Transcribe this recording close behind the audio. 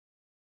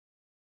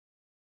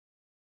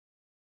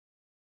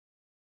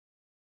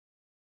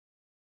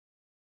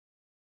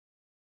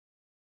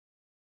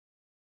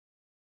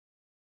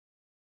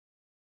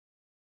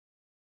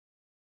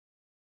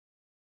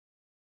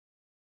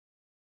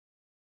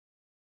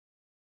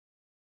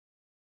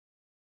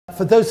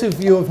For those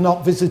of you who have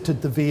not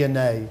visited the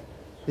V&A,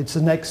 it's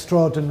an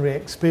extraordinary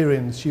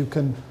experience. You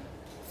can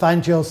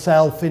find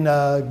yourself in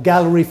a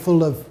gallery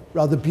full of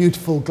rather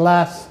beautiful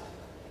glass,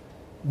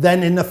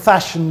 then in a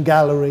fashion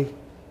gallery,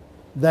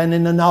 then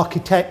in an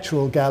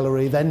architectural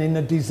gallery, then in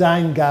a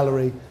design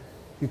gallery.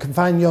 You can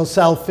find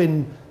yourself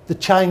in the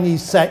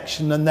Chinese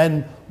section and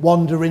then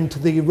wander into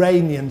the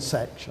Iranian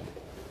section.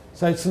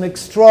 So it's an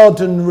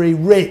extraordinary,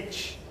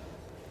 rich,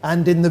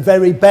 and in the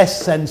very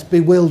best sense,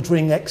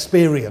 bewildering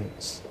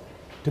experience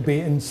to be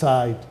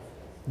inside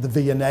the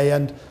V&A.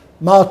 And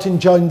Martin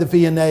joined the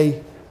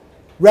V&A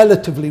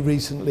relatively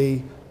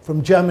recently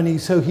from Germany,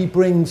 so he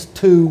brings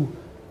two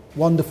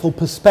wonderful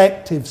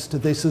perspectives to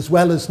this, as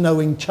well as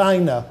knowing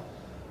China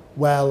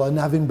well and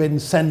having been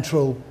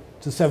central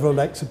to several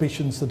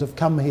exhibitions that have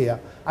come here.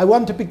 I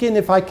want to begin,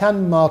 if I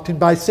can, Martin,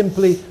 by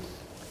simply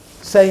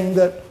saying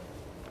that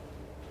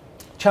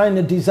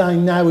China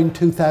Design Now in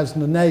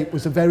 2008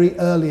 was a very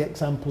early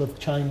example of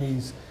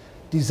Chinese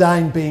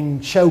design being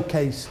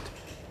showcased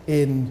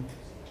in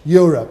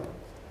Europe.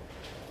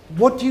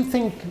 What do you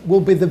think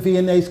will be the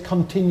V&A's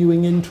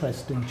continuing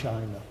interest in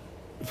China?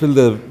 Well,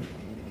 the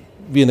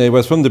V&A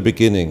was from the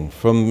beginning,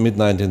 from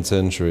mid-19th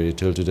century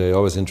till today,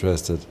 always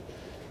interested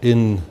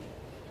in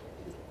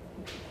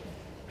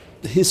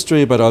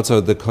history, but also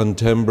the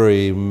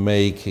contemporary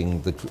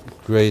making, the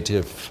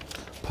creative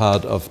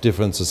part of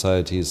different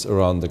societies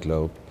around the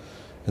globe.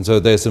 And so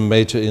there's a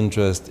major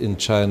interest in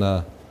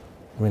China.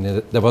 I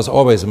mean, there was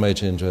always a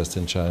major interest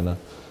in China.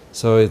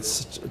 So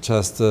it's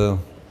just, how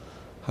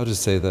to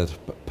say that,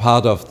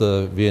 part of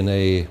the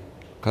V&A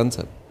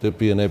concept, the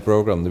V&A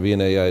program, the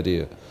V&A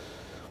idea.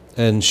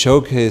 And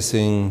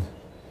showcasing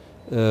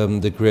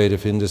the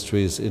creative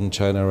industries in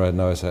China right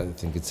now, I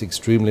think it's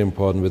extremely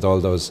important with all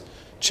those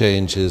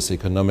changes,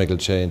 economical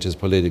changes,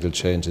 political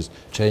changes,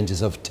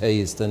 changes of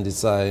taste and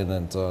design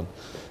and so on.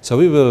 So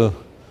we will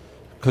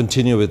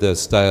continue with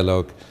this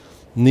dialogue.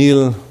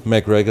 Neil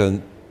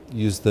MacGregor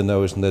used the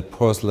notion that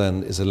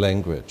porcelain is a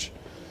language.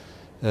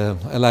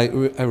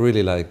 I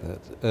really like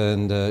that.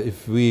 And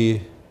if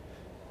we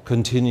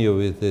continue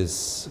with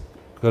this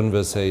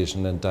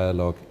conversation and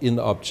dialogue in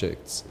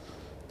objects,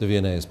 the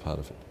V&A is part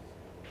of it.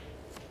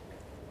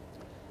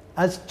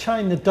 As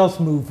China does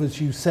move, as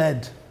you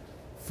said,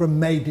 from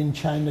made in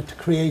China to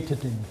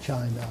created in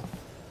China,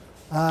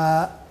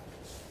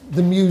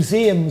 the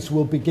museums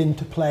will begin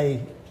to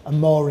play a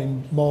more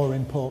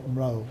important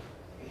role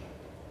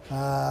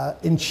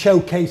in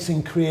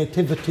showcasing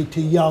creativity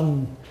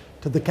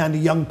to the kind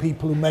of young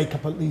people who make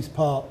up at least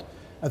part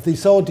of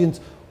this audience.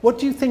 What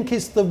do you think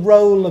is the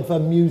role of a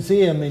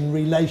museum in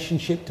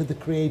relationship to the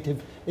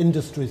creative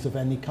industries of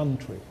any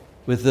country?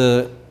 With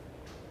the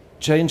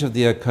change of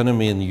the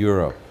economy in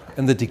Europe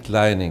and the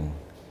declining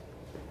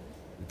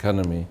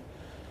economy,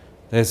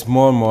 there's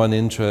more and more an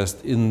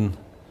interest in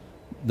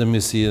the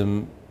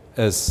museum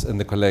and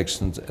the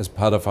collections as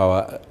part of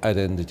our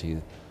identity.